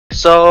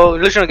So,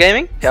 Illusional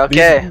Gaming? Yeah,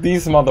 okay.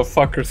 These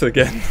motherfuckers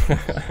again.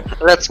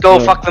 Let's go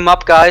fuck them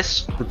up,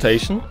 guys.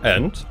 Rotation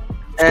and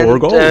score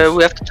goals.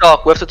 We have to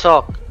talk, That's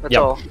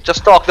all.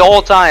 Just talk the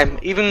whole time.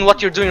 Even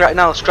what you're doing right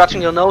now,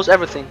 scratching your nose,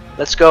 everything.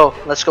 Let's go,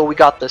 we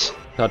got this.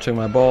 Touching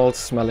my balls,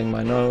 smelling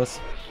my nose.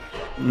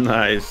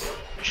 Nice.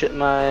 Shit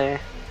my...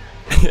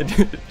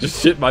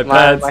 Just shit my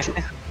pants.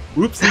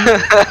 Oops.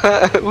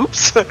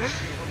 Oops.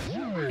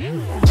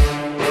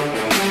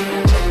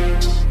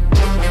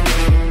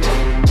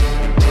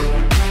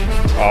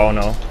 Oh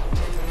no.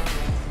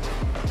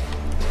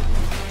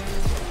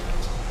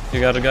 You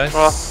got it, guys?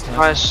 Oh,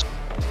 nice.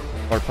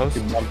 Or post?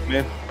 You bumped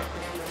me.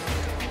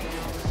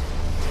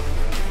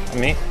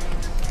 Me?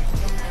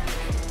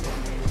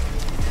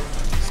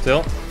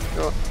 Still?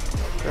 Oh,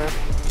 okay.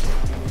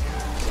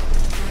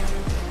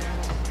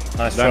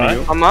 Nice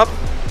try. I'm up.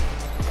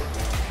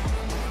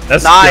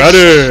 Let's Nice. get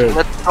it!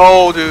 Let's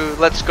go, dude.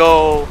 Let's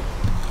go.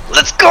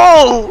 Let's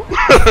go!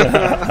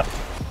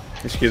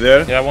 Is he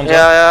there? Yeah, one's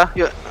up.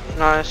 Yeah.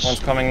 Nice. One's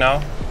coming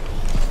now.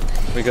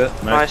 We good?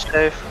 Nice,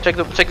 Dave. Take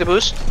the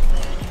boost.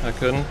 I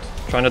couldn't.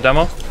 Trying to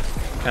demo.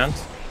 Can't.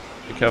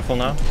 Be careful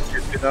now.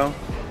 Get me down.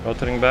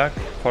 Rotating back.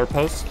 Far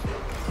post.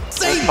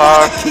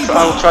 Far.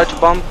 I will try to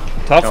bump.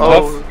 Tough,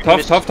 Oh,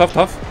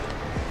 tough.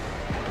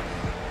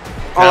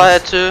 All I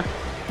had to.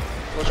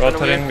 Was kinda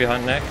Rotating weird.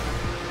 behind neck.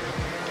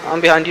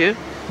 I'm behind you.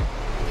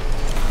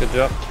 Good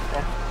job.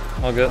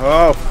 All good.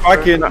 Oh,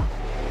 fucking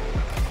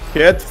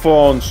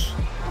headphones.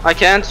 I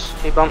can't.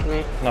 He bumped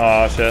me.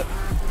 Nah, shit.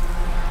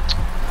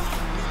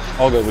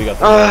 All good, we got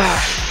this.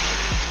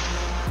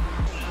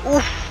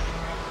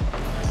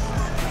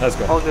 Oof. Let's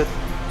go. All good.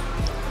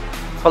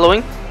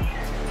 Following.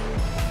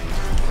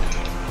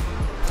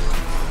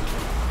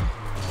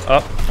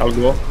 Up. I'll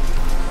go.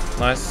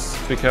 Nice.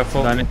 Be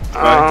careful. Danny,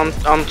 try.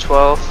 I'm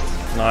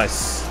 12.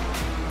 Nice.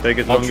 Take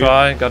it I'll Longey.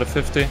 try. Got a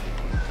 50.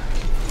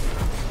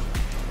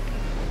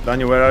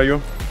 Danny, where are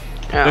you?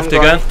 Yeah, 50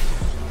 again.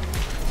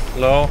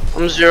 Low.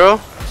 I'm 0.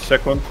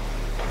 Second.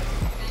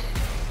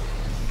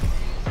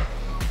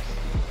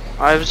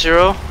 I have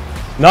 0.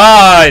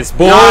 Nice,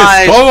 boys!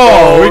 Nice, Come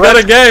on, bro. we got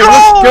a game.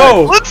 Let's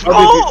go! Let's How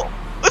go!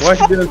 Why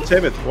he didn't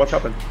save it? What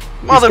happened?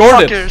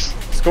 Motherfuckers!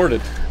 Scored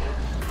it.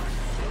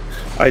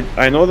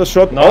 I know the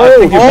shot. No, I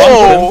think you bumped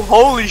Oh,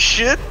 holy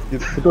shit!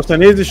 It was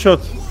an easy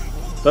shot.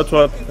 That's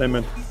what I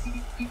meant.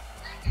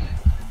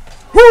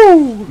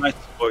 Woo! Nice,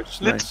 boys.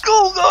 Let's Nice.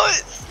 go,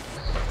 guys!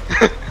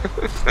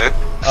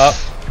 Up.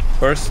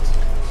 First.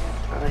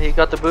 He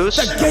got the boost.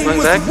 I'm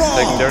going back.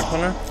 Taking their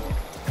corner.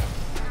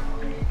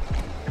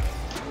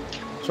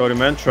 Sorry,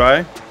 man.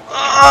 Try.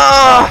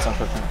 Ah! That's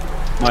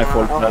unfortunate. My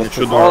fault. Oh, Danny it's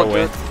shouldn't, all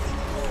good.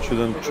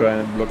 shouldn't try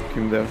and block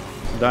him there.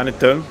 Danny,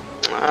 turn.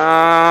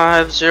 I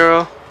have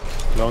 0.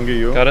 Longey,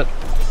 you. Got it.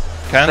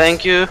 Can't.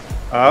 Thank you.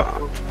 Up.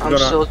 I'm Gonna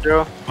still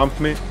 0. Bump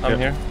me. I'm Yeah.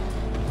 here.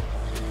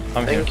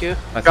 I'm Thank here. you.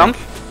 I Jump.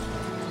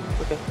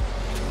 think. Okay.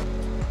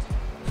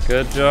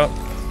 Good job.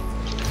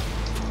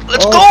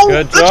 Let's Oh, go!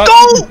 good Let's job.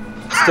 go!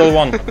 Still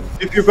one.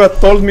 If you got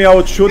told me, I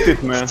would shoot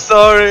it, man.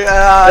 Sorry,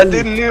 I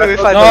didn't know if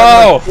I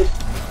No!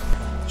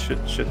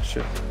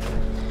 Shit.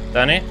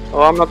 Danny,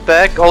 Oh, I'm not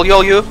back. Oh,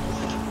 you.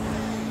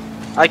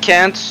 I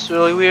can't. It's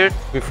really weird.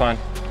 we're fine.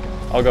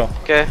 I'll go.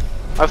 Okay.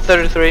 I have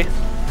 33.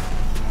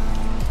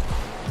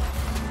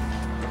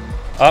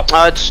 Up.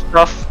 It's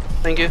tough.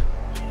 Thank you.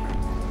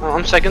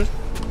 I'm second.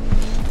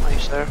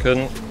 Nice there.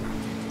 Couldn't.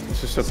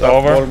 This is a It's tough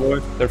over. ball, boy.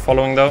 They're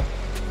following though.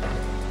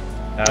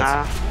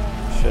 Ah,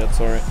 Shit,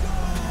 sorry.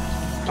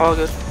 all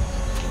good.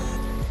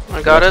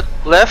 I got it.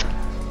 Left.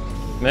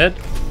 Mid.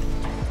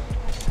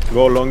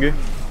 Go, Longey.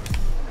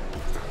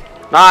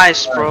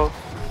 Nice, bro.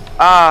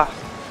 Ah.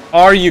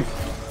 Are you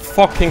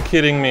fucking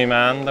kidding me,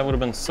 man? That would have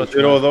been such a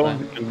 0 nice though. play.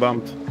 You can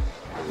bumped.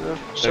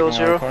 Still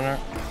Taking our 0. corner.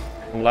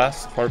 And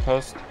last, far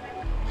post.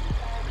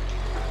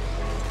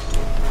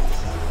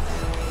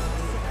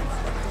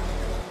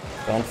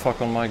 Don't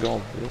fuck on my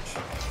goal, bitch.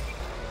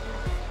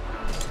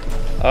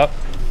 Up.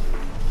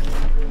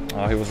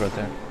 Oh, he was right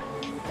there.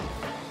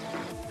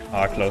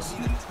 Ah, close.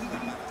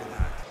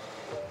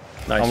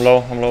 Nice. I'm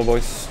low,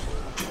 boys.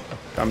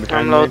 Come behind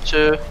I'm low me.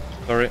 too.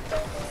 Sorry.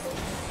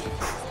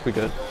 We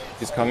good.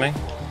 He's coming.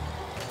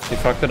 He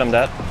fucked it, I'm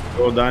dead.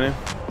 Go, Danny.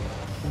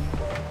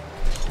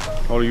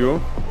 All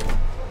you.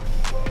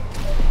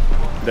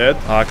 Dead.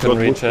 Ah, I couldn't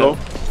Got reach boost it. low.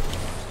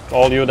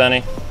 All you,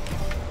 Danny.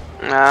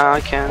 Nah,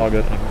 I can't. All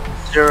good.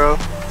 0.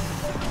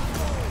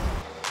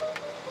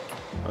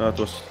 That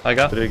was I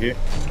got. tricky.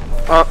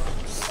 Oh,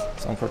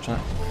 It's unfortunate.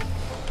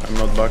 I'm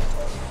not back.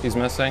 He's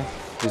missing.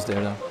 He's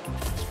there though.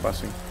 It's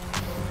passing.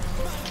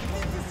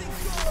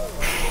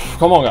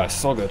 Come on,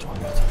 guys. All good. All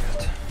good. All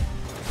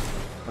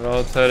good.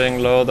 Rotating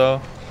low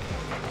though.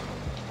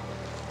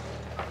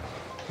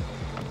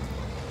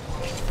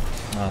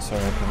 Ah,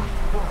 sorry. I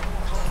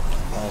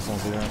couldn't. I was on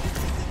 0.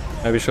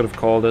 Maybe should have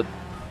called it.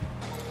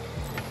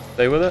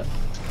 Stay with it.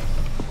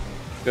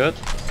 Good.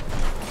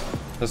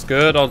 That's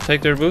good. I'll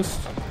take their boost.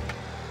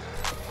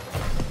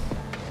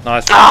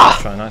 Nice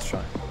try. Nice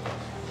try.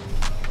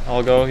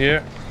 I'll go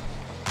here.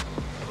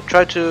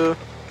 try to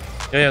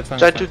Yeah, it's fine.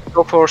 Try it's to fine.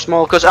 go for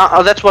small, because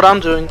that's what I'm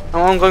doing.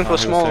 I'm going for he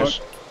was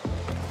smalls.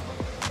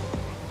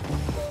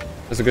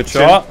 That's a good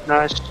shot.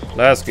 Nice.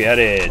 Let's get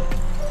it.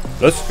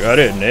 Let's get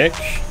it, Nick.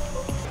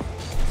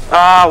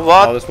 Ah, Oh,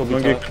 what? this will be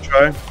Longey tough. can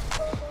try.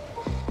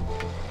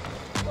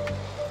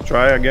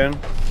 Try again.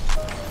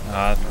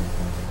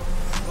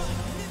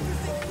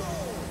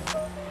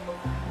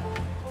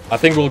 I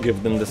think we'll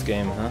give them this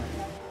game, huh?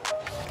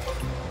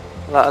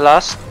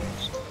 Last.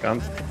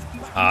 Can't.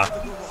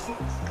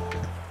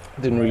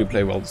 Didn't really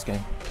play well this game.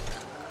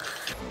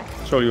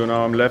 Show you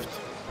now. I'm left.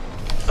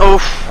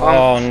 Oof.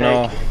 Oh I'm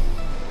no. fake.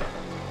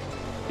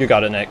 You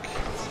got it, Nick.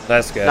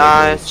 Let's get it.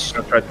 Nice.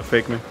 I tried to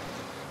fake me.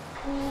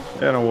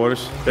 Yeah, no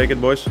worries. Take it,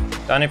 boys.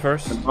 Danny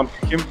first. I'm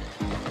him.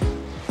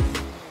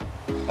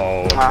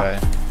 Oh, okay.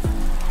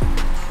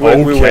 We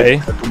Okay.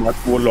 wait too much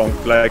too long.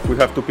 Like we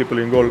have 2 people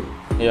in goal.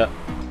 Yeah.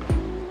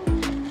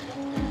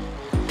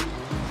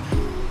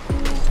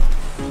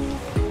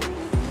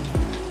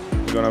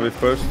 You're gonna be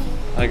first.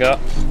 I got.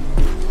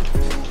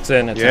 It's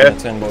in, Yeah.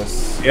 it's in,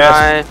 boys. Yes.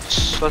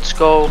 Nice. Let's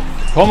go.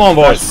 Come on,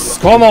 boys.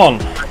 Come on.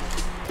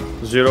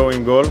 0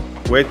 in goal.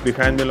 Wait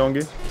behind me,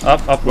 Longey.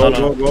 Up, up, Go, no,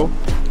 no. go, go.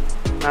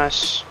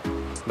 Nice.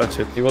 That's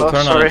it. He will Oh, turn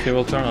on sorry. it. He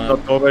will turn on it.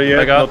 Not over yet.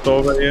 I got- Not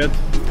over yet.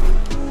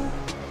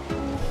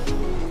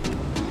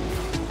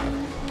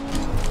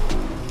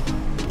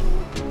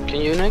 Can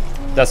you, Nick?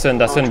 That's in,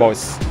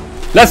 boys.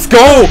 Let's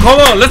go! Come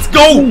on, let's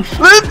go!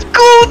 Let's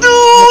go,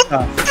 dude!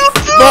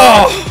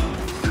 Oh,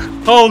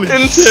 holy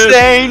shit!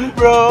 Insane,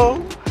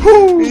 bro.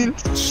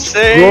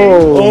 Insane.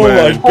 Oh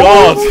man. my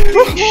god!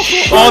 Holy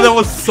shit. Oh, that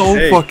was so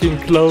Hey. fucking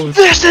close.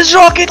 This is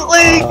Rocket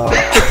League.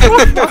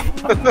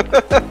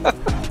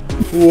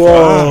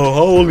 Whoa!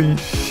 Holy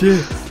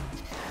shit!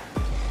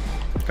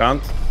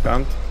 Can't.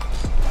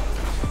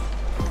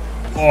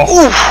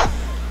 Oh,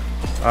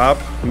 Up.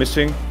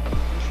 Missing.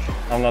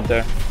 I'm not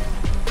there.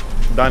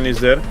 Dan is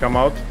there. Come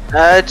out.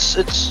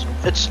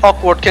 It's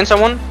awkward. Can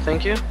someone?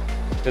 Thank you.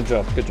 Good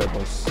job,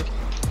 boys.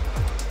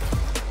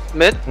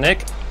 Mid.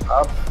 Nick,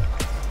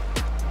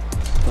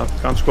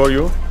 Can't score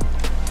you.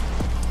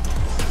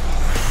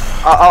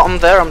 I'm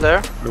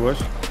there.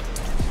 Lewis.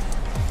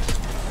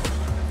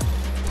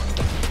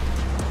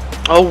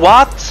 Oh,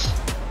 what?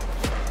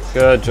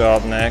 good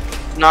job, Nick.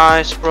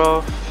 Nice,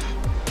 bro.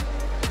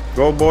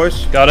 Go,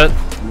 boys. Got it.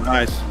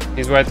 Nice.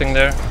 He's waiting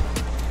there.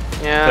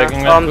 Yeah.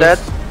 Taking I'm mid dead.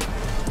 boost.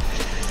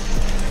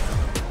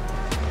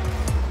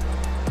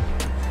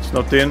 It's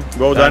not in.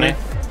 Go, Danny. Danny.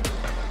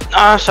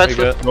 Ah, side We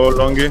flip. good. Go,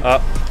 Longey.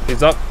 Up.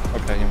 He's up.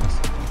 Okay, he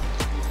missed.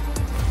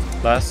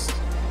 Last.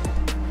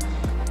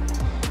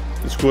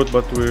 It's good,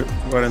 but we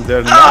weren't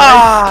there. Nice.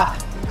 Ah!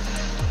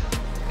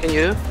 Can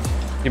you?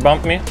 He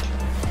bumped me.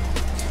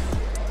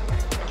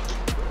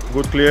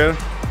 Good clear.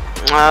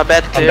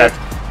 Bad I'm clear. dead.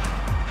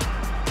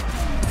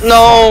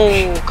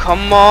 No,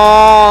 come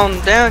on,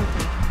 damn.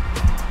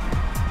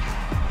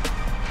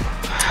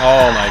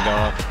 Oh my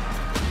god.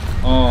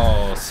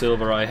 Oh,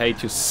 Silver, I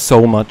hate you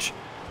so much.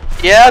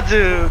 Yeah,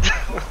 dude.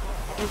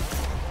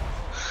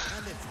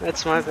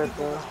 That's my bad,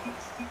 though.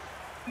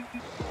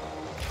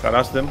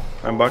 Harass them.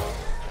 I'm back.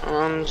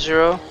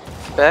 0.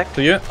 Back.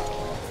 To you?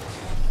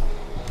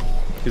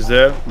 He's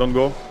there. Don't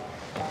go.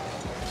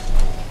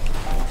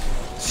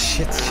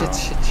 Shit.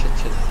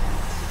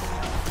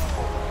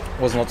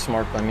 Was not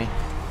smart by me.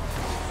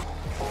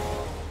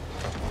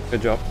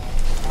 Good job.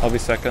 I'll be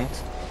second.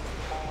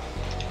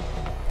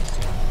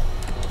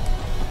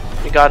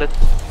 You got it.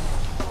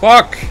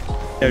 Fuck!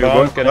 Yeah, you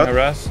Bomb, got getting that.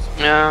 harassed.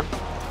 Yeah.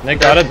 Nick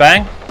got it,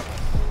 bang!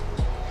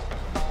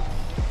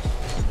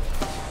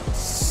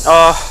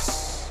 Oh,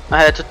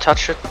 I had to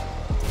touch it.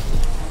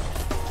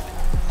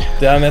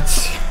 Damn it.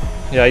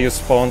 Yeah, you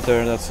spawned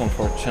there, that's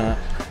unfortunate.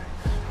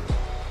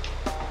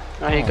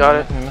 Oh, he got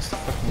it. You missed the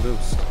fucking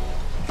boost.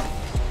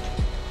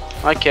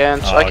 I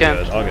can't. Oh, I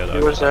can't. I'll get it.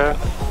 He was there.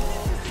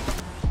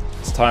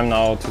 It's time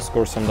now to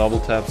score some double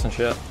taps and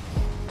shit.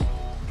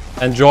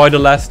 Enjoy the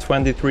last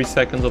 23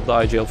 seconds of the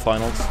IGL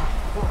finals.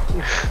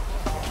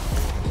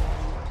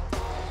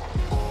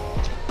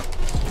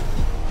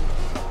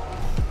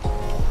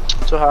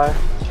 Too high.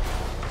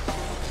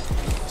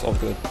 It's all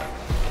good.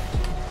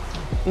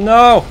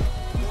 No!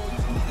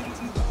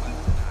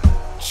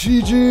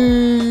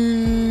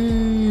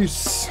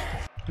 GG's!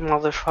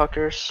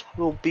 Motherfuckers,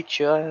 we'll beat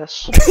your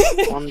ass.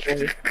 One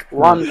day.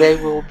 One day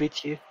we'll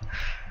beat you.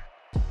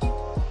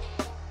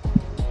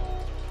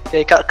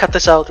 Okay, cut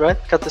this out, right?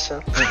 Cut this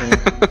out.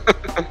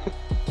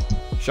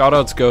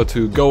 Shoutouts go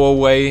to Go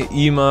Away,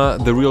 Ema,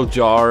 The Real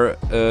Jar,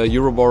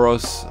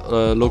 Euroboros,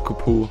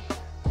 Lokupu,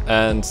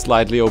 and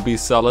Slightly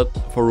Obese Salad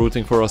for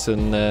rooting for us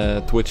in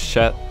Twitch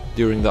chat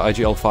during the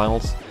IGL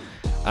finals.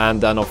 And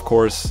then, of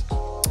course,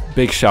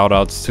 big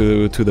shoutouts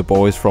to the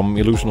boys from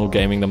Illusional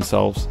Gaming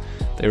themselves.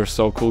 They were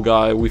so cool,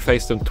 guy. We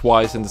faced them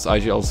twice in this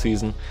IGL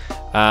season,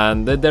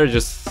 and they're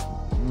just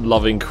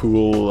loving,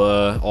 cool,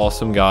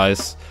 awesome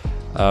guys,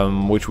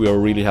 which we are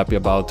really happy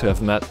about to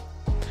have met.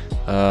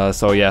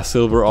 So yeah,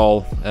 Silver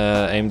all,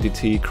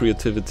 AMDT,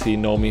 Creativity,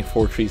 Nomi,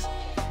 Fortrees.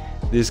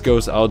 This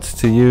goes out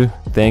to you.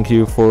 Thank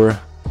you for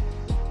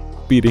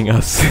beating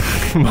us,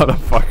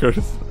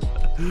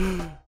 motherfuckers.